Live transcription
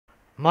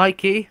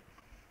Mikey,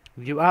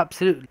 you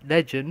absolute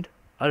legend.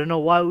 I don't know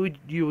why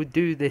you would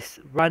do this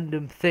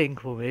random thing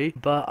for me,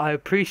 but I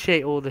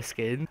appreciate all the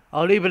skins.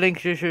 I'll leave a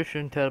link in the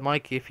description to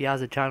Mikey if he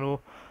has a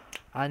channel.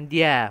 And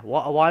yeah,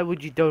 why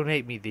would you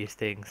donate me these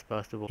things,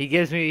 first of all? He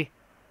gives me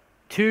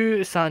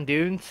 2 sand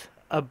dunes,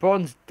 a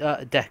bronze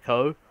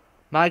deco,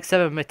 Mag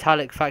 7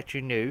 metallic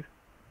factory new,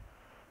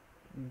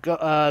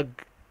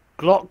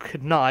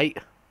 Glock Knight,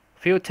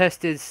 field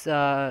tested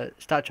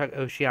stat track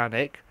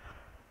oceanic,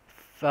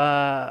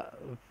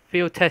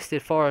 field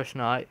tested forest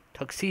knight,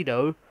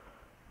 tuxedo,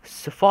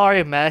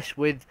 safari mesh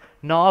with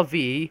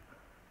Navi,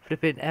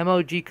 flipping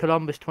MOG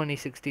Columbus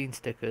 2016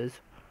 stickers,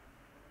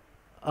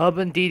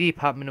 urban DD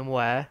Patman and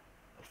wear,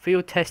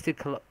 field tested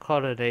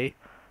colony,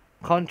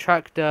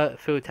 contractor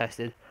field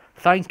tested.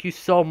 Thank you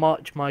so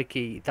much,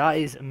 Mikey. That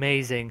is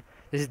amazing.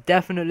 This is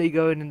definitely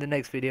going in the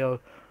next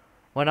video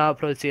when I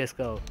upload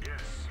CSGO.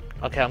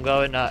 Okay, I'm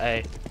going at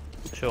A.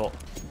 Short.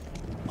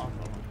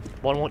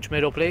 One watch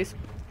middle, please.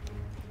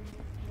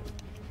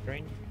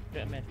 Green,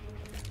 get mid.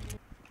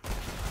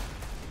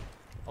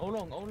 All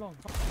long.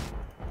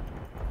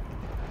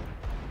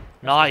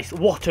 Nice.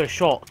 What a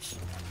shots.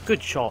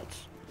 Good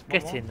shots.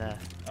 Get in there.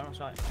 On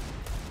site.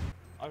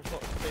 I've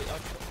got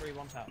 3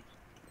 one taps.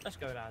 Let's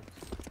go, lads.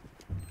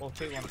 Or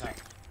 2 one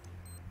taps.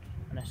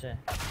 And that's it.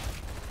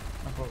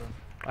 No problem.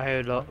 I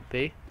heard a lot.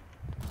 B.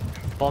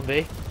 Bomb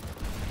B.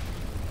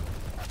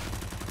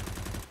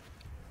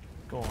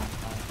 Go on,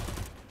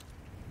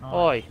 nice.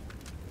 Oi.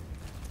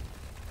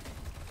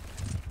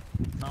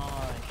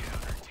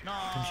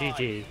 Nice.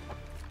 GG.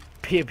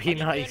 Be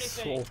nice.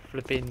 Oh,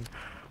 flipping.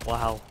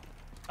 Wow.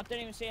 I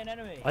didn't even see an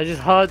enemy. I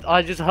just heard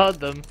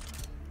them,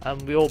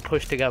 and we all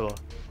pushed together.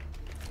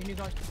 Can you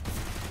guys?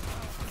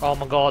 Oh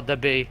my God, they're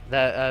B.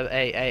 They're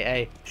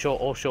A.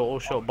 Short, all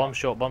short. Bomb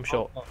short.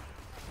 Oh.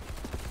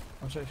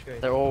 I'm so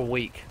screwed. They're all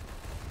weak.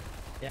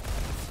 Yeah.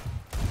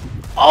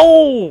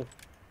 Oh!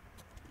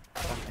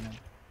 Fucking hell.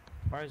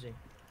 Where is he?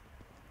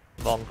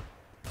 Long.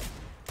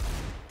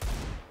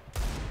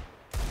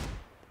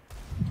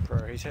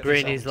 Bro, he's hit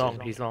Green, he's long.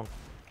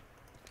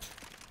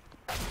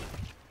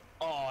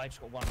 Oh, I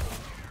just got one.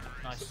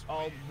 Nice.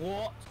 Oh,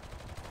 what?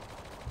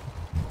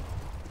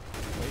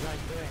 What are you guys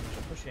doing?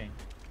 You're pushing.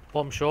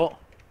 Bomb short.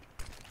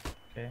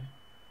 Okay.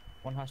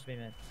 One has to be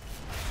mid.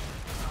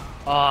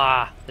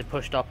 Ah, they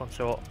pushed up on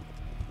short.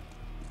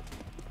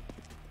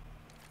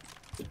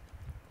 Oh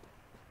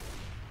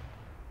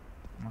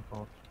my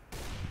God.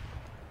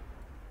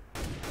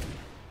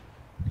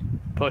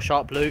 Push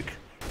up, Luke.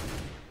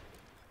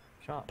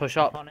 Shut Push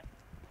up.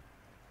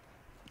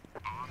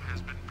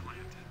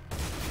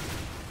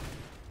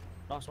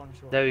 Last one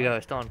short. There we go,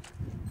 it's done.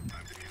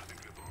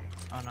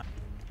 Oh no.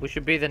 We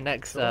should be the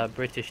next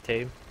British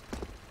team.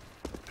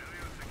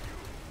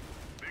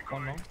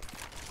 One more.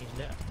 He's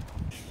lit.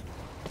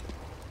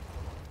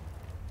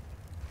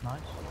 Nice.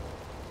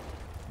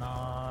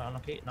 No,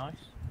 unlucky. Nice.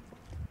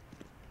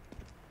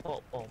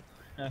 Oh.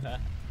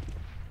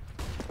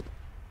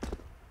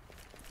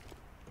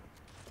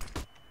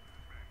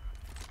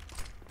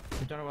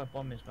 We don't know where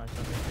bomb is, guys.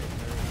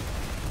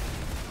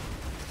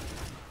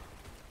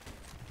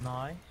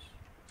 Nice.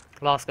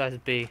 Last guy's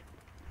B.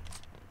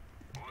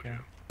 Okay.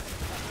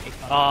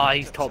 Ah,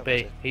 he's top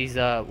B. He's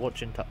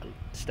watching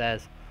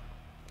stairs.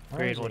 Where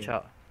Green, is watch he?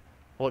 out.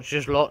 Watch,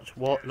 just watch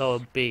what lower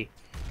B.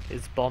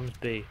 It's bombs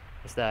B.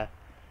 It's there.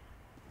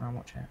 I'm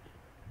watching it.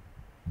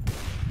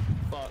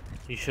 Fuck.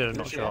 You should have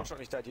not shot.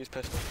 He's dead, use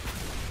pistol.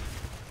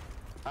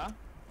 Huh?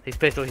 He's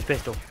pistol.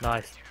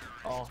 Nice.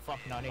 Oh,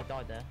 fucking hell, he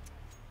died there.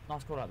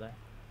 Nice call out there.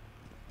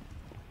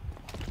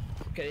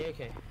 Okay,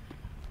 okay.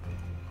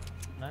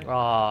 No?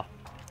 Ah.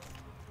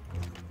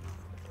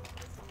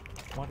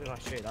 Why did I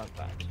shoot that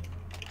bad?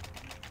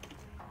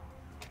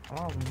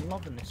 Oh, I'm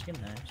loving the skin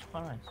there, it's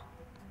quite nice.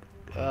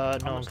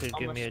 No one could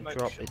give me a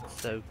drop.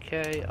 It's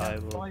okay. I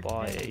will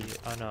buy a.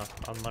 I know.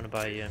 I'm gonna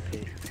buy a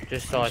UMP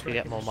just so I can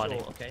get more money.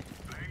 Okay.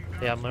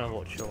 Yeah, I'm gonna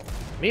watch short.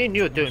 Me and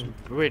you are doing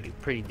really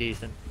pretty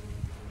decent.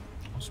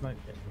 I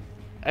smoked it.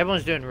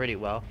 Everyone's doing really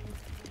well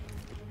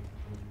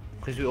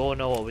because we all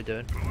know what we're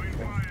doing.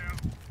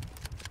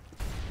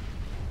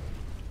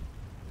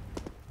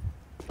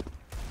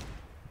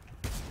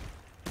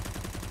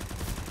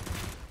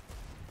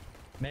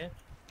 Mid?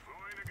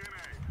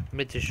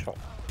 Mid to short.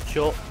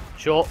 Short.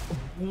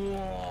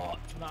 What,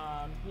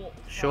 man? What?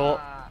 Short.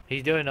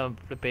 He's doing a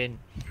flipping.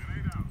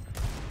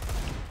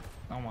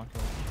 Oh my God.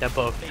 They're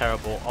both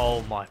terrible.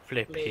 Oh my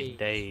flipping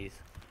days.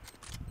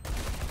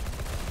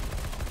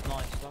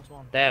 Nice, last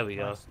one. There we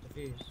go. Nice,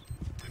 defuse.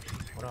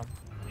 Well done.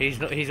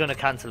 He's gonna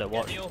cancel it.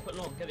 Watch. Get the AWP at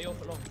long. Get the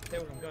AWP at long.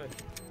 Kill them, go.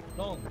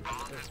 Long.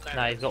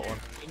 Nah, he's got one.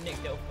 He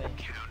nicked it off me.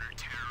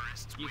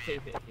 You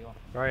keep it if you want.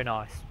 Very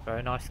nice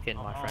skin,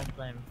 my friend. I'm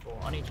playing before.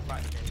 I need to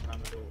practice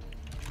around the door.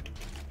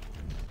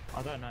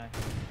 I don't know.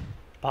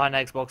 Behind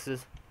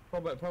Xboxes.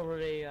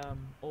 Probably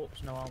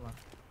AWPs, no armor.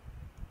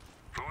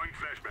 Throwing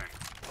flashbang.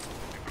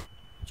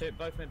 Two,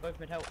 both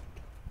mid help.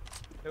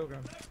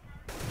 Pilgrim.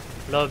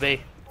 Low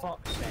B.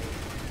 Fuck's sake.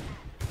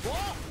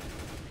 What?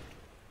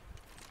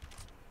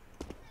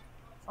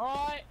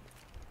 Alright.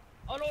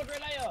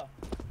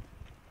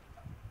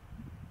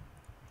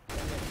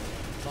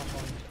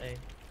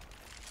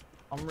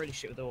 I'm really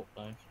shit with the AWP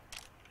though.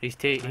 He's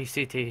he's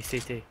CT, he's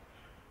CT.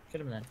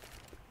 Kill him then.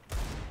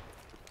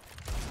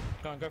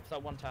 Go for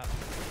that one tap.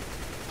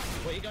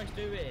 What are you guys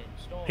doing?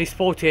 Stop. He's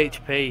 40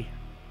 HP.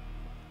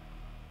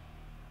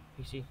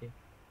 He's CT.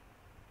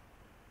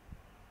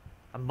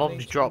 And bomb's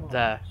Please, dropped come on.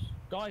 there.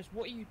 Guys,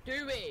 what are you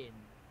doing?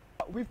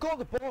 We've got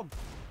the bomb.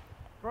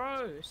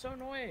 Bro, it's so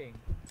annoying.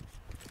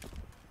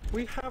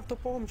 We have the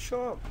bomb. Shut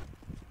up.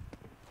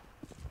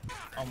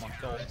 Oh my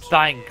god.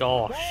 Thank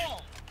gosh.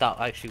 What? That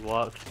actually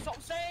worked.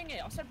 Stop saying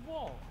it. I said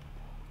what?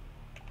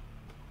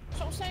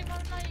 Stop saying my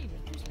name.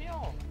 It pisses me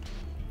off.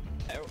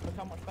 Hey, look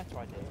how much better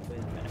I did with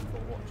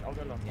M4 watch. I'll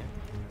go long,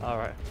 yeah.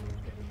 Alright.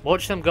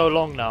 Watch them go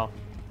long now.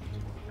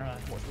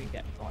 What do we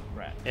get? Like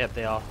red. Yep,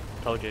 they are.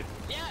 Told you.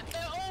 Yeah,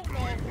 they're all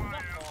long.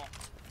 Not long.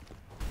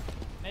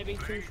 Maybe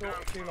too short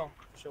or too long.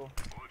 Sure.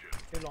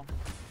 Too long.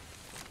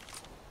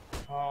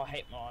 Oh, I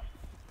hate my.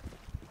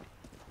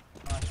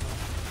 Nice one.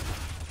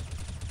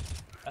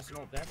 That's an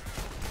AWP there.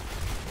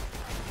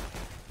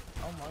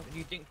 Oh my,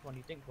 you dinked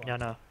one, Yeah,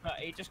 no. No,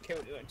 he just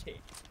killed your own team.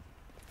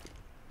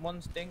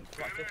 One's dinked,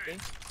 like 50.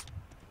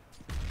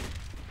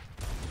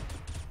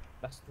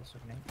 That's this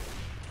of me.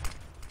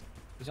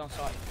 He's on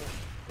site.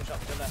 Push up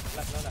to the left.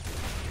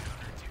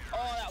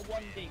 Oh, that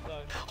one deep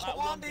though. That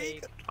one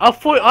deep. I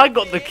thought I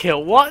got the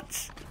kill. What?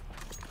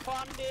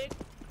 Funded.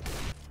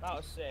 That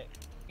was sick.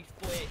 He's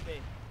 40 HP.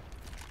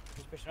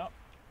 He's pushing up.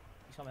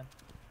 He's coming.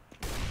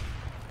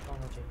 Come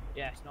on, Roger.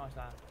 Yes, nice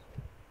lad.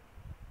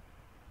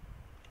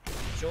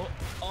 Short.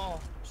 Oh,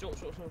 short.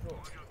 Short.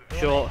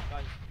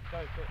 Guys, go,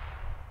 quick.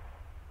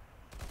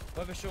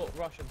 Whoever short,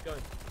 rush him, go.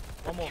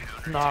 One more.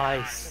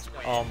 Nice.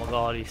 Oh my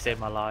god, he saved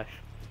my life.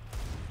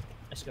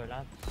 Let's go,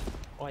 lads.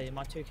 Oh yeah,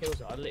 my 2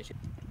 kills, I literally...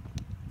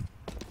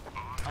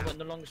 I went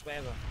the longest way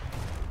ever.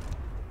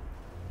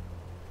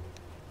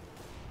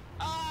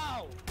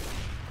 Oh!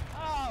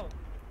 Oh!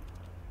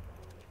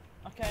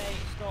 Okay,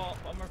 stop.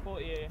 I'm gonna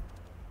report you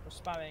for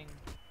spamming.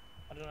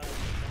 I don't know.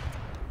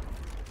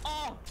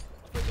 Oh! I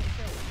thought you got a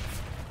kill.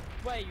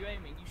 Where are you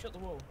aiming? You shot the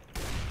wall.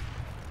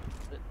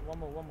 One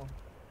more.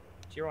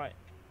 To your right.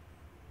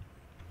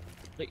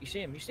 Look, you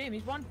see him.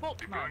 He's one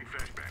box, man.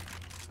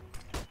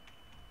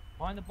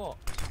 Behind the box.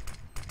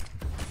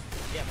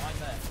 Yeah, behind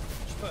there.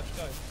 Just push,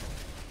 go.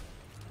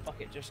 Fuck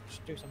it, just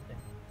do something.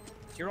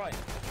 To your right.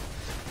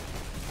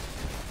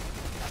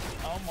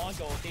 Oh my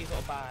god, these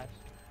are bad.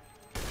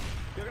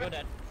 You're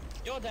dead.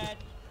 You're dead.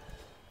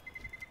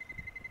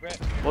 Rip.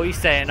 What are you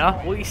saying, huh?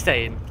 What are you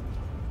saying?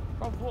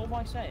 Bro, what am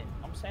I saying?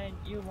 I'm saying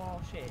you are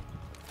shit.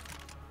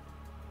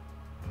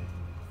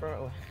 Throw it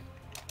away.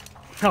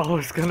 I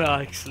was gonna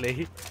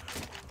actually.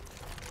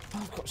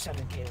 I've got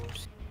 7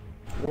 kills.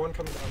 One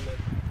coming down there.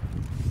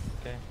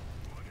 Okay.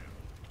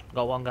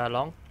 Got one guy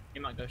long. He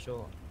might go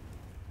short.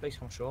 Please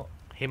come short.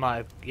 He might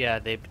have. Yeah,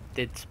 they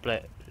did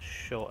split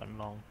short and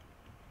long.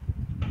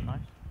 Nice.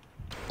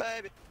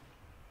 Baby.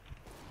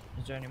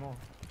 Is there any more?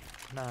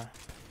 No.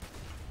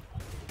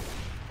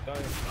 Go.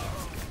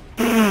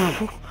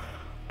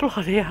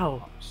 Bloody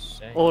hell.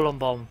 Sake. All on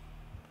bomb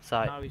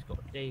site. Now he's got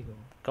a deagle.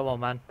 Come on,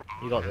 man.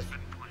 You got this.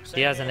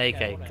 He has an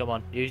AK. Come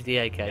on, use the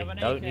AK.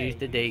 Don't use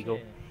the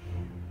deagle.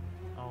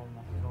 Oh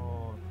my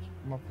god.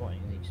 I'm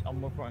reporting these.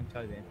 I'm reporting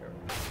Toby and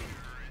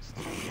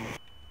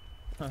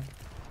Huh.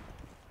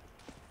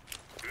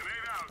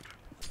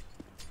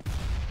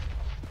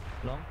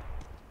 Long.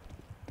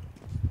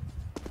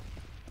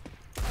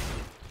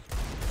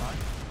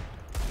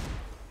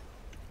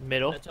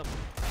 Middle. Let's up.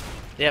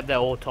 Yep, they're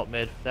all top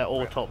mid. They're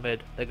all top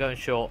mid. They're going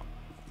short.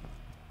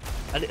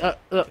 And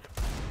look,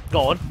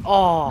 go on.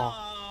 Oh,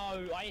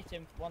 No, I hit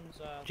him. One's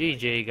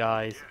GG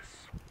guys.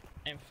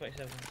 aim for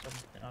 37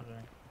 something. I don't know.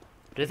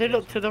 Did they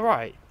look to the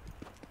right?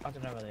 I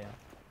don't know where they are.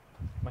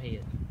 But he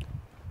is.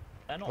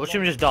 They're not. Watch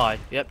him long. just die.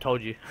 Yep,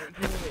 told you.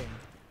 What are you doing?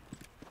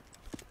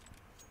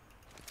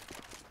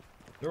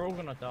 You're all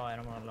gonna die,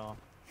 and I'm gonna laugh.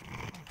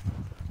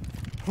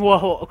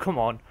 Whoa, come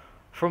on.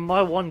 From my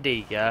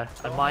 1D, yeah,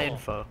 and my Oh,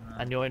 info, man.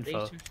 and your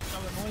info. These two are so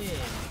annoying.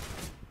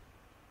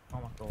 Oh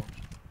my god.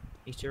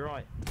 He's to your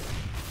right.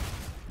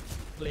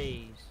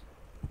 Please.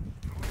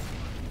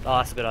 Oh,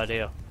 that's a good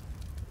idea.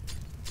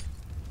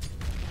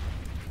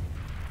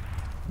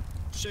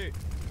 Shoot.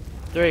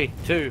 3,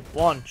 2,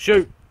 1,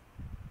 shoot!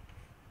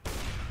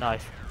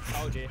 Nice.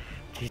 Told you.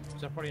 Jeez.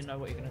 So I probably know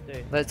what you're gonna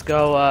do. Let's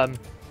go, where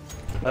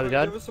we Give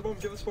going? us the bomb.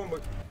 Give us the bomb. Boy.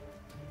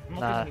 I'm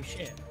not Nah. giving you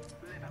shit.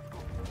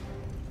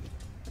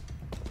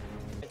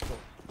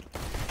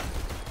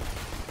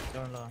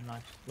 Going low,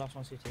 nice. Last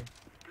one CT.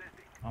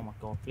 Oh my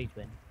god, please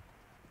win.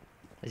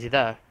 Is he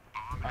there?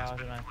 I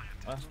don't know.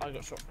 I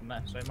got shot from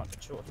there, so he might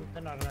get short.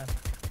 Then I don't know.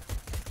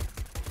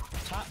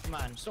 Tap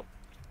man, stop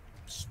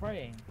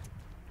spraying.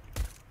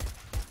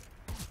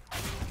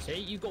 See,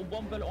 you got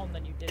one bullet on,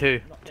 then you didn't.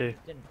 Two, Not, two. You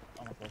didn't.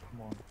 Oh my god,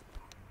 come on.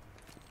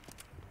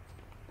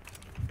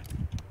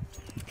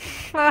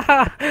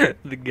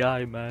 The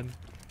guy, man.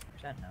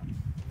 Percent now.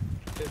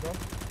 Good Rob.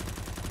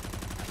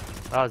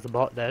 That was the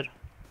bot dead.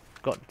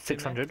 Got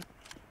 600.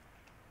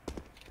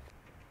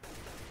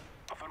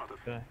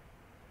 Go.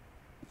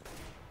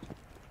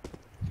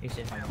 He's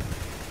in here.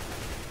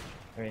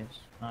 There he is.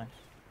 Nice.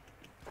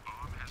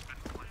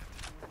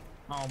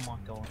 Oh my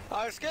god.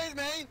 Oh, excuse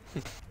me!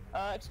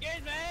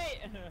 Excuse me!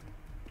 Oh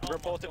my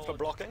Reported for God.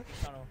 blocking.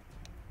 Tunnel.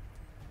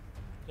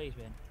 Please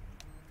win.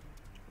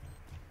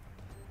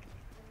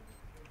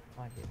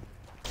 Thank you.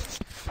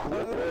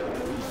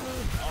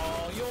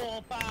 Oh,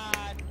 you're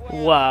bad!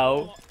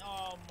 Wow.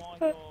 Oh my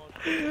god.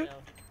 Yeah.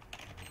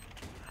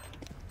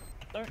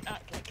 Don't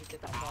act like you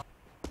did that bad.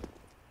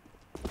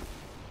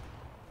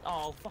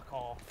 Oh, fuck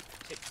off.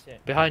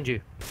 6-6. Behind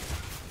you.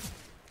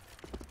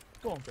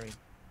 Go on, Green.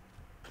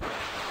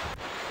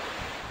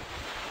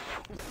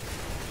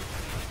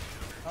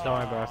 Don't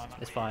worry, bro.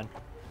 It's fine.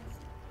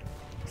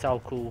 It's all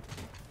cool.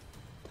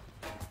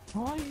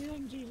 Why are you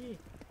doing GG?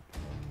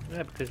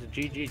 Yeah, because of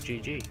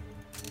GG.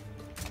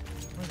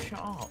 Oh, shut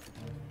up.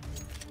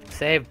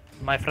 Save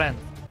my friend.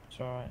 It's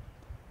alright.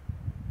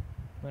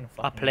 I'm gonna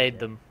I fucking played lose it.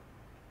 them.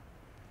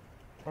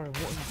 Bro, what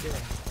are you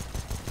doing?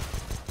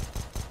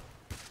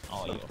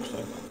 Oh, you're so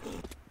bad.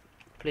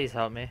 Please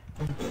help me.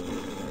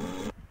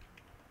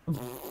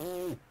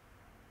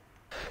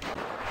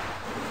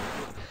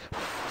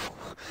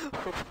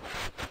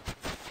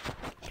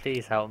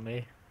 Please help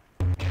me.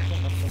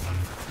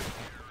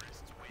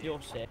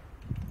 You're sick.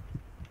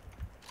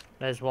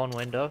 There's one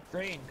window.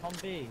 Green, come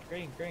B.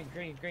 Green.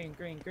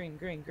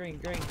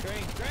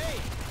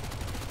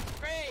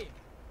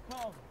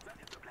 Come.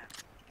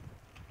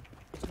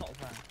 It's not a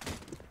plan.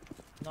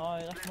 No,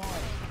 that's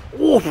mine.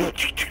 Oof.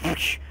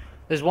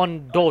 There's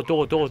one door.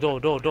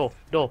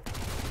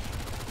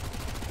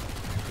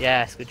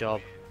 Yes, good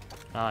job.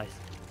 Nice.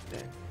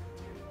 Okay.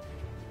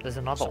 There's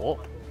another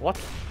up. What?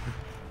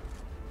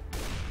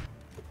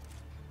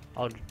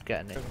 I'll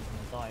get in it. Everyone's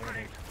gonna die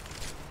already.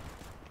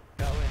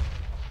 Go away.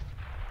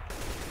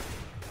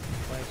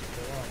 Where's it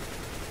go on?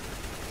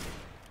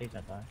 Please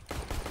don't die.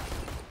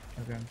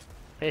 Okay.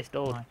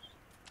 Pistol. Nice.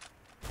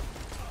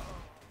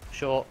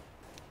 Short.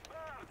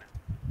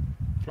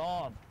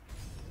 Plant.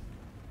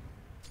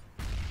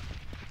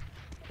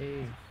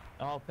 Jeez.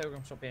 Oh,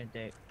 Pilgrim, stop being a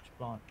dick. Just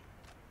plant.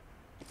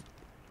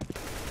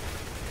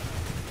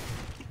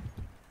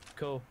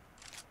 Cool.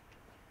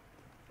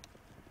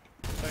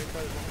 Very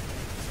close.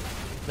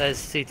 There's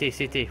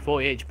CT,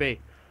 40 HP.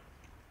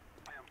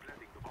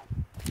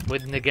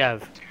 With Negev.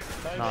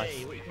 Toby,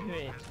 Nice. what are you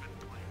doing?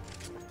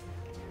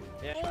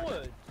 Yeah.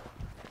 Forward!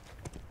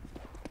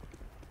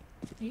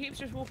 He keeps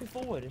just walking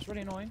forward, it's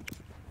really annoying.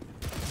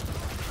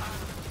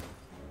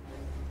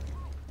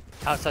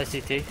 Outside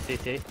CT.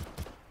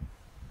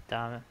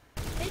 Damn it.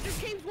 He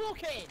just keeps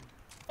walking!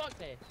 Fuck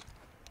this.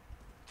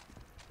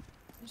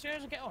 As soon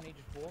as I get on, he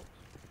just walks.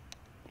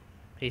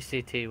 He's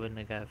CT with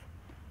Negev.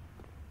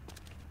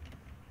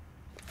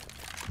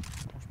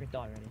 Watch me die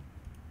already.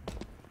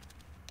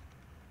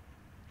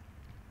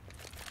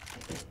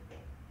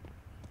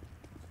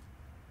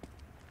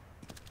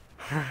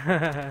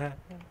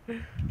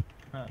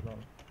 Lol.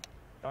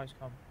 Guys,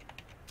 come.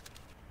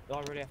 Do I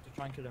really have to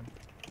try and kill him?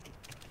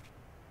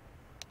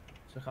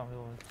 So I can't be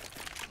bothered.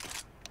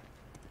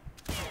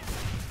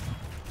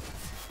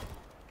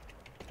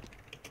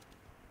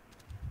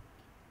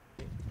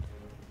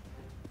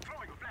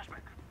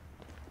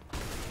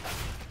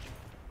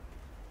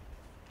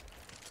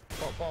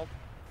 Bob.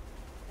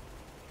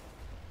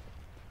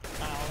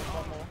 Ow,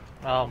 one more.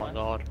 Oh my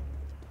god.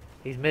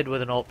 He's mid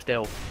with an AWP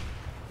still.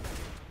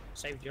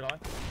 Saved your life.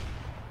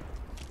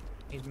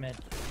 He's mid.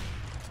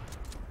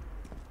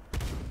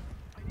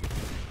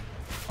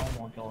 Oh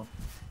my god.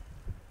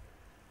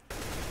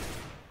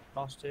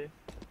 Last two.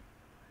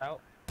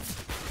 Out.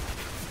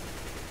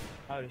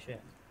 Holy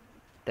shit.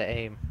 The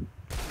aim.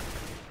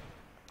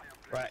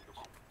 Right.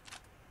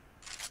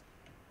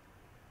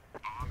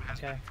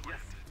 Okay.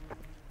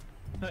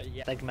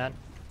 Yeah. Leg man.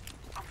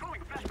 I'm throwing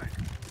a flashback.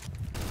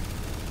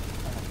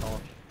 Oh my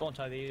god. Go on,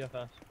 Toby, you go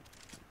first.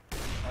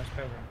 Nice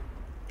program.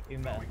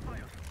 Even better.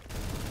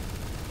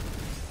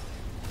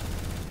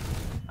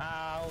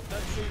 Ow,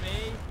 don't shoot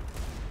me!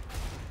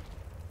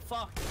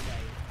 Fuck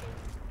okay.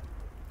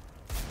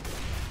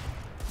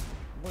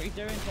 What are you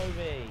doing,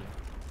 Toby?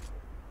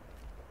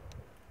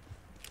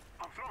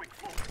 I'm throwing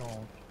smoke.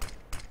 God.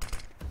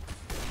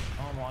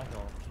 Oh my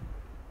god.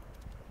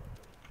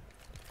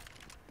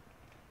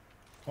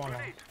 Come on,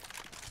 Grenade.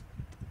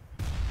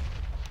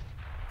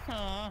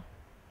 Huh.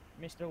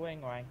 Mr.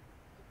 Wingray.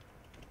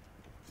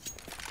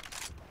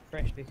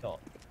 Freshly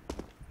caught.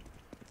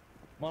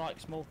 More like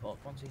small cock,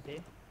 one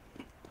CT.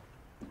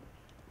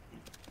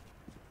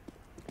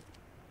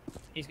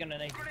 He's gonna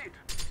need Grenade.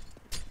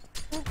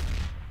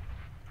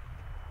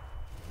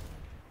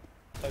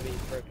 Toby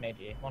broken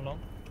AG. One long.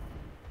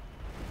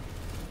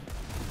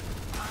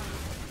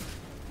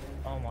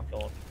 Oh my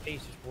god.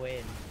 Please just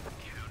win.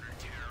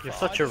 You're Oh,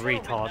 such I a just wanna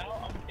win retard.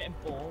 now, I'm getting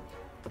bored.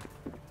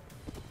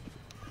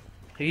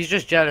 He's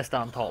just jealous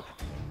that I'm top.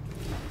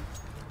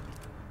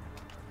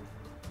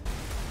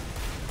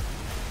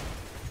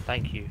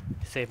 Thank you. You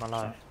saved my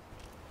life.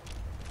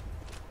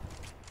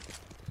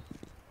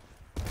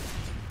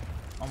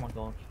 Oh my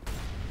god.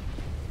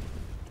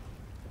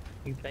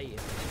 You baited.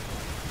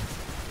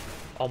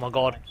 Oh my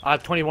god. Nice. I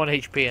have 21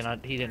 HP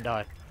and he didn't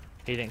die.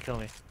 He didn't kill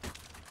me.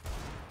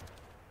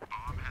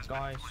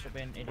 Guys, stop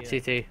being idiot.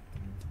 CT. He's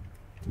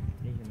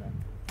in there.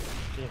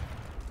 Shit.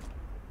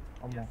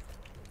 One more.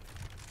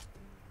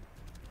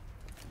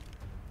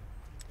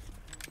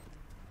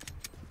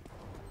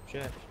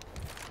 Shit.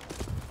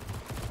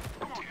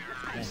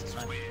 Nice.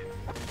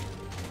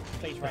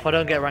 Please If I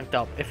don't get ranked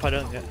up. If I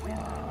don't get...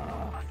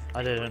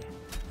 I didn't.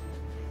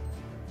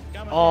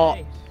 Gamma Oh,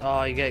 case.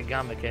 oh, you get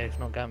Gamma case,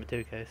 not Gamma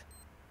 2 case.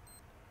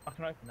 I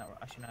can open that.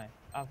 Actually, no.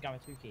 I have Gamma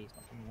 2 keys,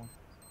 not Gamma 1.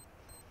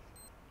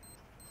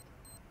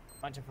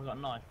 Imagine if I got a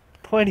knife.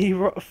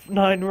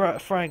 29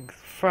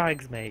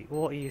 frags, mate.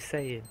 What are you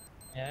saying?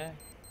 Yeah.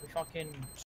 We fucking